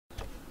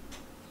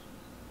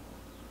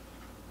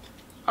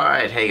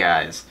Alright, hey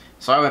guys.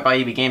 So I went by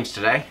EB Games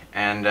today,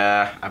 and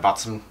I bought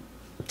some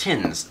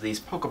tins, these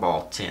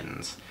Pokeball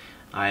tins.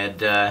 I had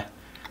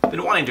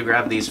been wanting to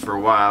grab these for a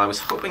while. I was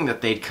hoping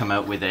that they'd come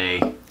out with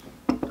a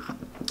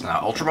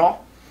Ultra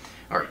Ball,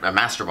 or a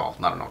Master Ball,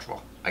 not an Ultra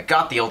Ball. I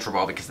got the Ultra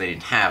Ball because they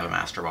didn't have a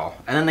Master Ball,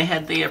 and then they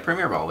had the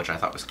Premier Ball, which I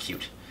thought was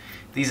cute.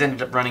 These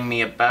ended up running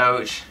me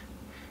about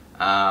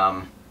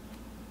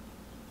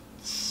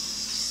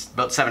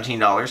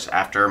 $17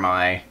 after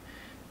my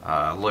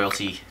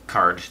loyalty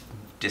card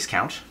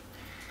discount.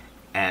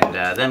 And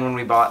then when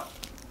we bought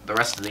the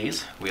rest of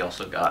these, we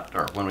also got,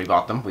 or when we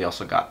bought them, we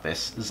also got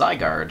this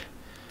Zygarde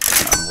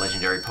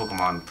Legendary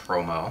Pokemon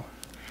promo,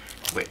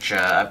 which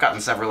I've gotten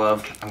several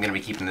of. I'm going to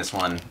be keeping this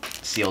one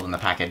sealed in the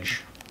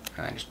package,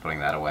 and then just putting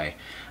that away.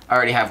 I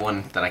already have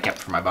one that I kept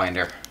for my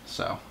binder,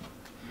 so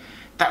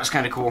that was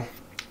kind of cool.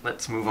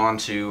 Let's move on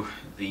to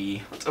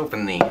let's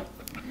open the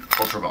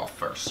Ultra Ball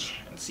first,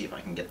 and see if I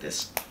can get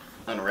this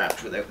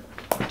unwrapped without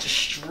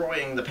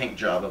destroying the paint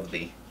job of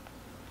the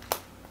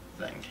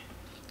thing.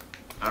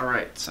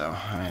 Alright, so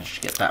I managed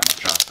to get that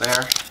much off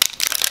there.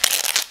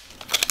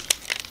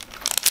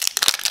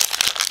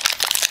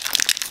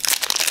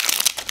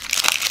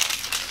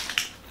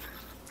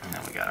 And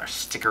then we got our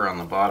sticker on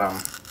the bottom.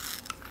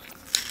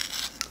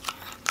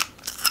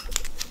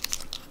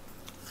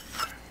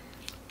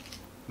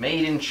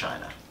 Made in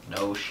China.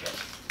 No shit.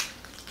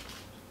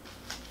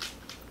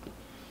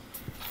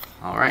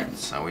 Alright,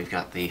 so we've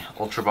got the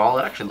Ultra Ball.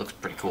 It actually looks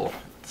pretty cool.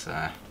 It's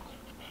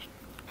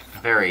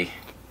very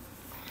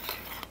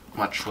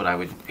much what I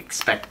would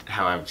expect,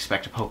 how I would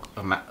expect a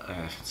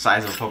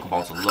size of a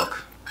Pokeball to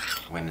look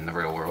when in the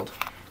real world.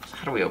 So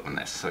how do we open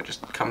this? So it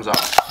just comes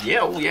off.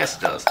 Yeah, oh yes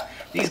it does.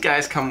 These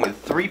guys come with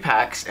 3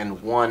 packs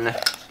and 1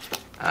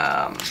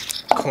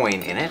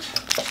 coin in it.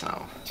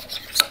 So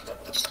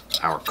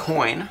our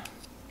coin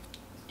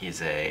is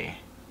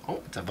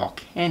it's a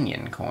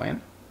Volcanion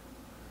coin.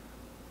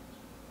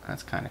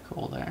 That's kind of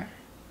cool there.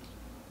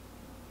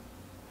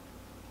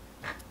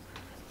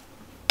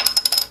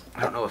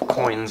 I don't know if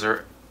coins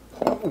are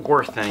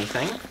worth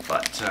anything,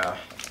 but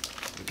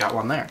we've got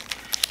one there.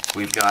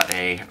 We've got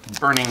a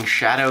Burning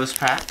Shadows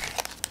pack,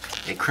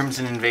 a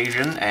Crimson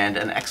Invasion, and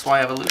an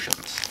XY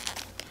Evolutions.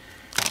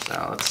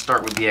 So let's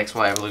start with the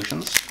XY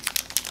Evolutions.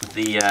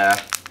 The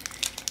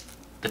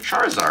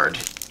Charizard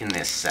in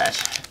this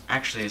set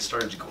actually has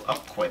started to go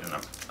up quite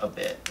a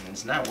bit, and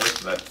it's now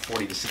worth about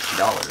 $40 to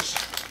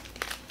 $60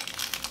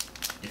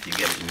 if you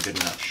get it in good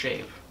enough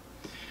shape.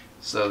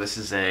 So this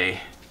is a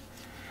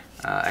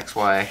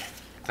XY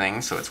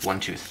thing, so it's 1,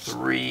 2,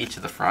 3 to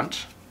the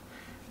front,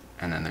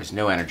 and then there's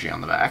no energy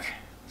on the back.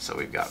 So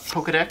we've got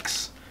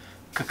Pokedex,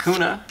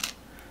 Kakuna,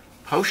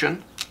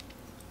 Potion,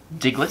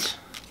 Diglett,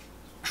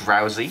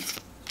 Drowsy,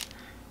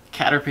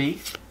 Caterpie,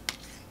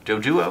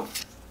 Doduo,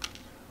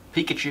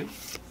 Pikachu,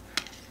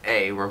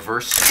 a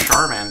reverse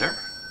Charmander.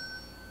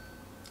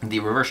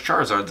 The reverse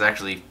Charizard is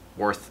actually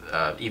worth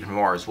even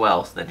more as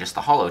well than just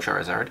the holo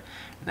Charizard.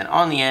 And then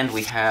on the end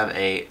we have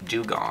a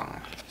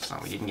Dugong, so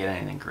we didn't get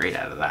anything great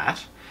out of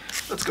that.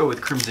 Let's go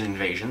with Crimson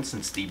Invasion,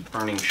 since the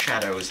Burning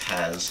Shadows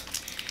has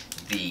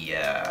the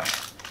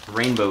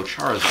Rainbow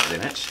Charizard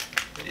in it.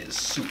 It is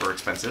super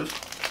expensive.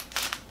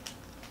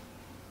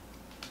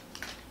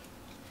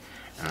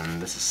 And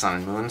this is Sun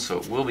and Moon, so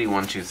it will be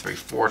 1, 2, 3,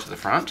 4 to the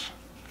front.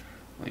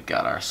 We've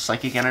got our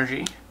Psychic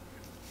Energy,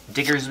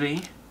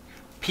 Diggersby,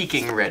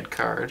 Peaking Red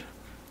card,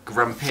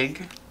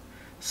 Grumpig,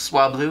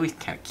 Swablu, he's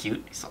kind of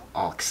cute, he's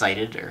all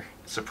excited or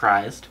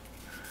surprised.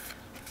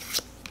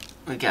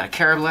 We've got a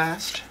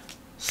Carablast,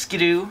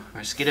 Skidoo,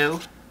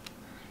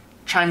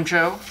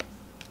 Chimecho,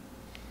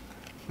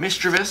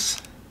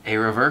 Mischievous, a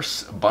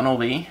reverse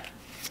Bunnelby,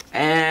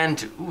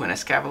 and an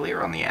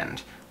Escavalier on the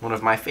end. One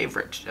of my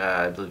favorite,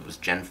 I believe it was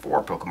Gen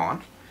 4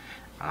 Pokemon.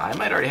 I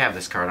might already have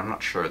this card, I'm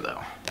not sure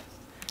though.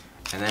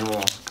 And then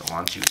we'll go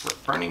on to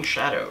Burning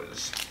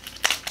Shadows.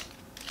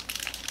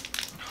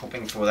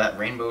 Hoping for that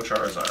Rainbow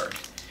Charizard,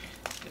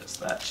 because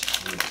that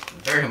would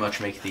very much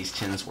make these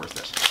tins worth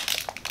it.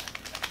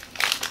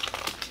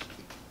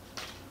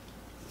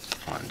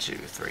 1, 2,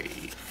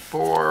 3,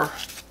 4.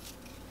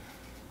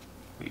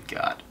 We've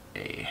got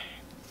a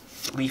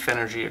Leaf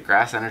Energy, a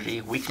Grass Energy,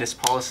 Weakness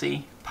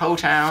Policy,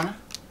 Potown,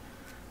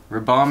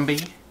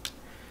 Ribombee,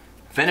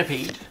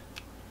 Venipede,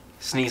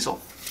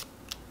 Sneasel,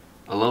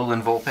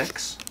 Alolan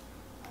Vulpix,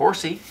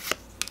 Horsey,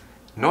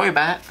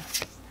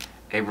 Noibat,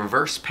 a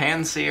reverse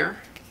Pansear,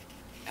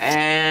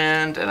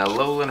 and an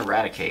Alolan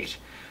Eradicate.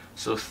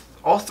 So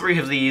all 3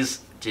 of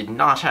these did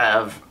not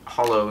have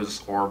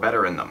holos or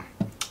better in them.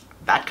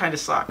 That kind of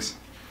sucks.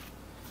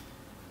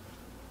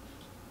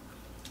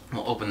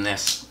 We'll open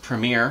this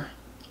Premier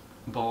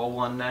Ball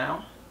one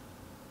now.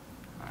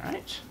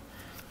 Alright.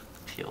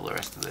 Peel the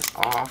rest of this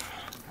off.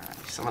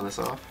 Some of this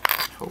off.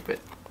 Hope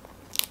it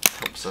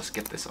helps us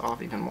get this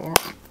off even more.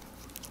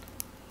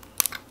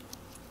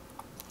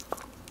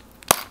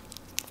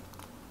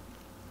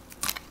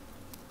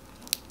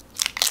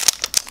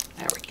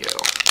 There we go.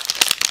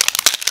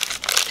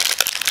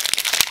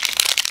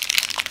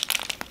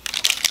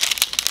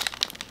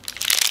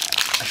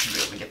 should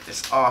be able to get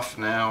this off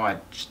now. I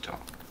just don't.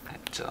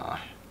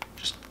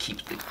 Just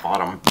keep the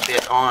bottom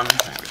bit on.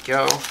 There we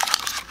go.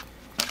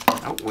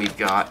 Oh, we've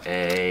got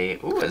a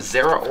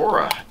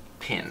Zeraora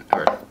pin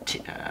or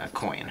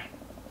coin.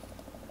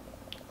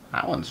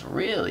 That one's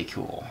really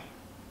cool.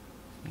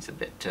 He's a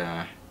bit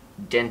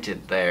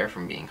dented there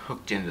from being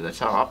hooked into the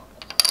top.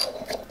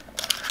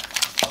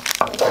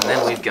 And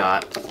then we've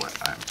got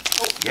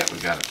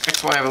we've got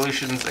XY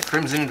Evolutions, a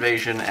Crimson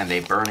Invasion, and a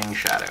Burning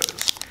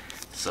Shadows.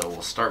 So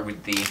we'll start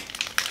with the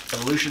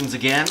Evolutions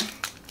again,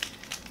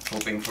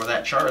 hoping for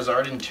that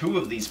Charizard in 2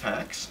 of these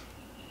packs.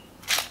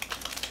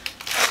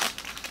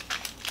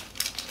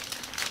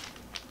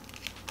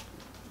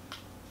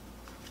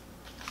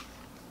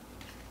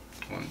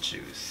 One,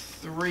 two,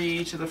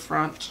 3 to the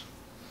front.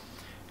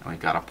 And we've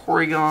got a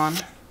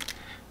Porygon,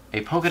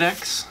 a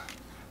Pokedex,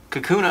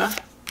 Kakuna,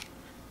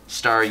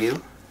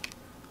 Staryu,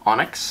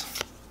 Onix,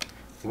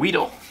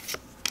 Weedle,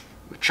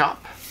 Machop,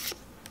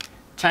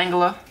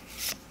 Tangela,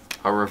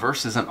 a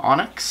reverse is an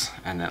Onix,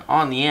 and then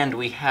on the end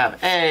we have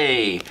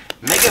a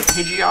Mega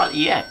Pidgeot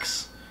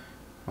EX.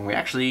 And we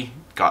actually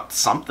got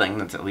something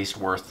that's at least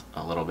worth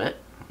a little bit.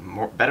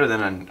 Better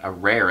than a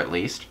rare at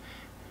least.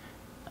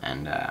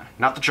 And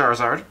not the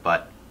Charizard,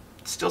 but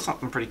still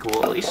something pretty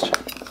cool at least.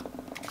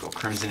 Go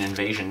Crimson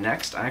Invasion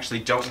next. I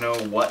actually don't know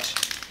what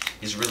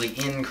is really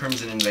in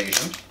Crimson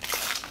Invasion,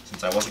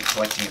 since I wasn't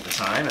collecting at the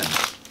time and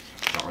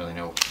don't really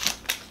know,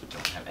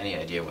 don't have any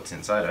idea what's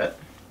inside of it.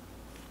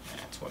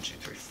 That's 1, 2,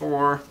 3,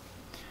 4.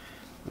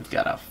 We've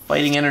got a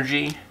Fighting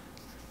Energy,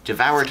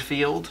 Devoured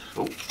Field,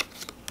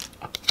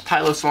 a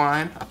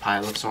Piloswine,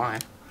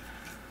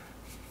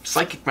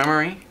 Psychic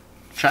Memory,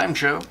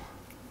 Chimecho,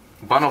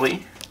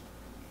 Bunnelby,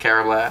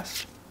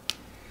 Carablast,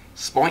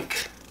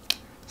 Spoink,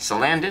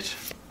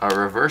 Salandit, a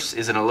reverse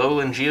is an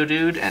Alolan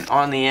Geodude, and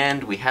on the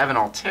end we have an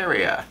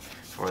Altaria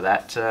for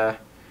that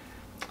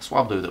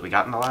Swablu that we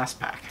got in the last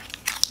pack.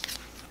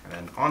 And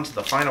then on to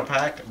the final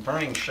pack,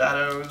 Burning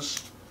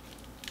Shadows.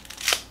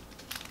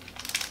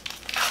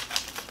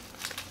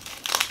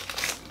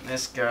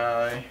 This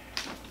guy.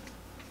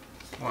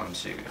 1,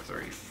 2,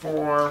 3,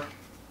 4.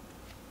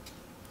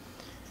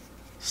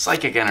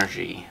 Psychic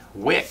Energy,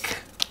 Wick,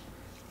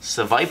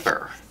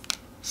 Seviper,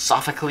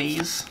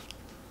 Sophocles,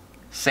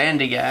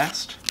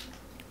 Sandygast,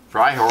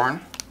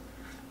 Rhyhorn,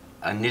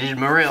 a Knitted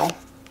Marill,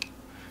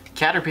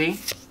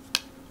 Caterpie,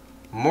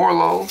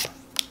 Morlul,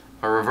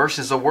 a reverse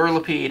is a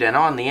Whirlipede, and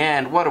on the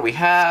end, what do we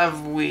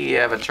have? We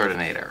have a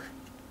Turtonator.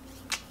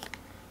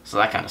 So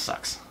that kind of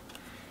sucks.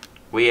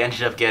 We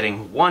ended up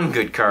getting 1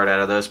 good card out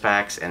of those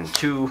packs and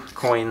 2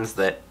 coins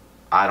that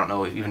I don't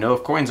know even know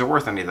if coins are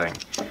worth anything.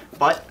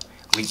 But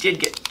we did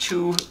get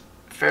 2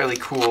 fairly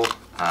cool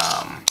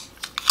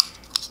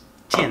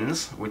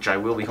tins, which I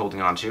will be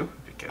holding on to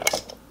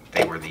because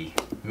they were the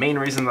main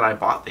reason that I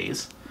bought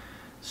these.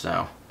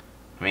 So,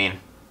 I mean,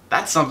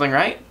 that's something,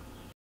 right?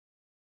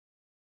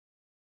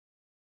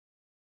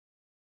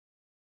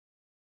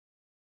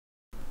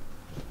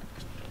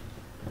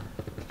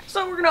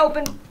 So we're going to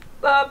open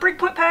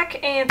Breakpoint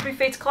pack and 3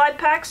 Fates Collide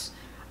packs.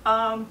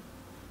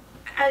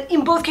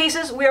 In both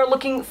cases, we are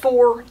looking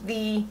for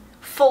the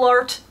full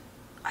art.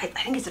 I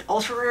think it's an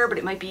ultra rare, but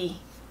it might be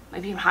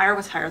even higher.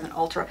 What's higher than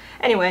ultra?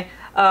 Anyway,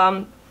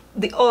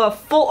 the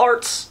full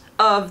arts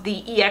of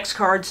the EX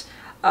cards.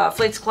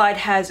 Fates Collide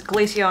has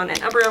Glaceon and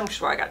Umbreon, which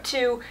is why I got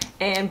 2,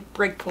 and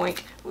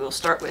Breakpoint we will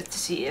start with to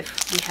see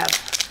if we have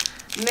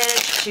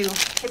managed to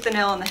hit the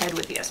nail on the head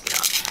with the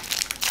Espeon.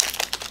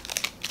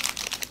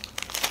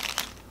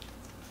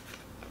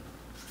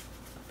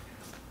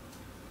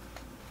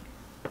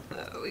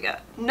 We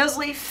got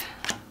Nuzleaf,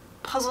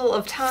 Puzzle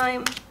of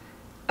Time,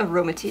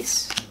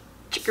 Aromatisse,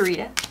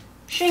 Chikorita,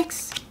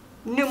 Shinx,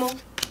 Numel,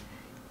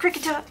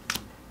 Kricketot,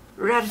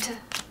 Rattata,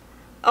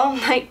 All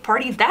Night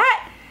Party.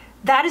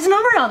 That is an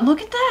Umbreon.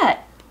 Look at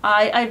that.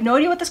 I have no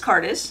idea what this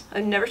card is.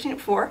 I've never seen it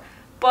before,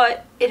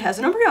 but it has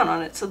an Umbreon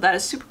on it, so that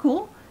is super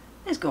cool.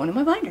 It's going in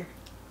my binder.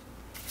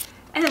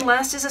 And then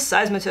last is a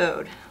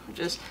Seismitoad, which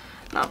is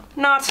not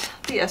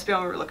the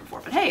Espeon we were looking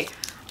for, but hey,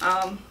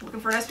 looking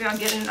for an Espeon,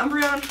 getting an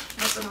Umbreon,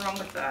 nothing wrong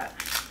with that.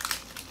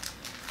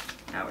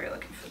 Now we're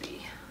looking for the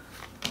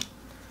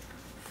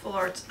full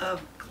arts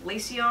of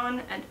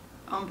Glaceon and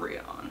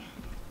Umbreon.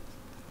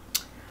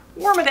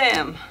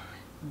 Wormadam,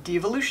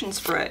 Devolution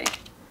Spray,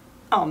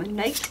 Almond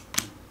Knight,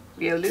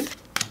 Riolu,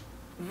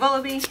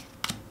 Vullaby,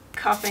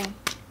 Coughing,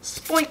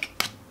 Spoink,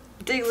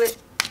 Diglett,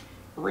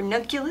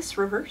 Ranunculus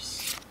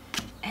Reverse,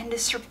 and a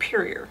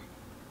Superior,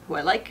 who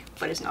I like,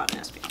 but is not an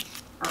Espeon,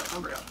 or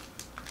Umbreon.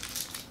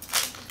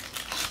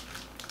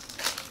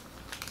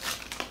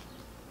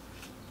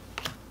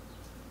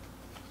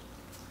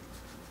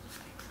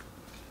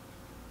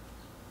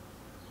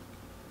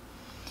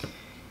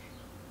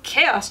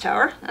 Chaos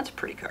Tower, that's a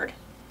pretty card.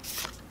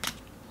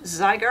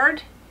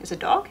 Zygarde is a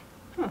dog?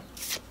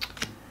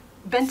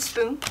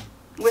 Benspoon,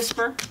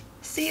 Whisper,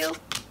 Seal,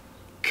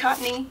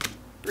 Cottonee,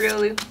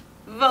 Riolu,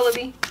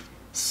 Vullaby,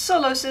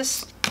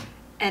 Solosis,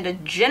 and a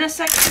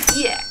Genesect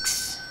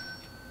EX.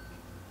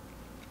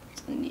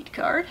 It's a neat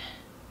card.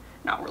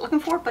 Not what we're looking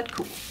for, but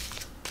cool.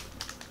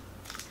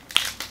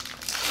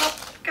 Well,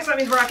 guess that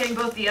means we're not getting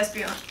both the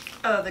Espeon,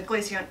 the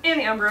Glaceon and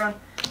the Umbreon.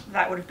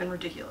 That would have been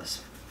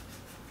ridiculous.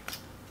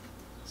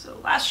 So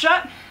last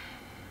shot.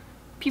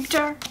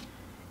 Pupitar,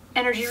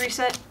 Energy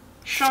Reset,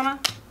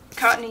 Shauna,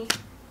 Cottony,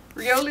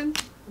 Riolu,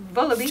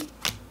 Vullaby,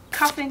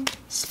 Coughing,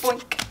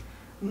 Spoink,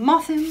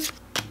 Mothim,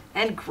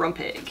 and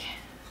Grumpig.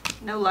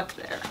 No luck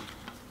there.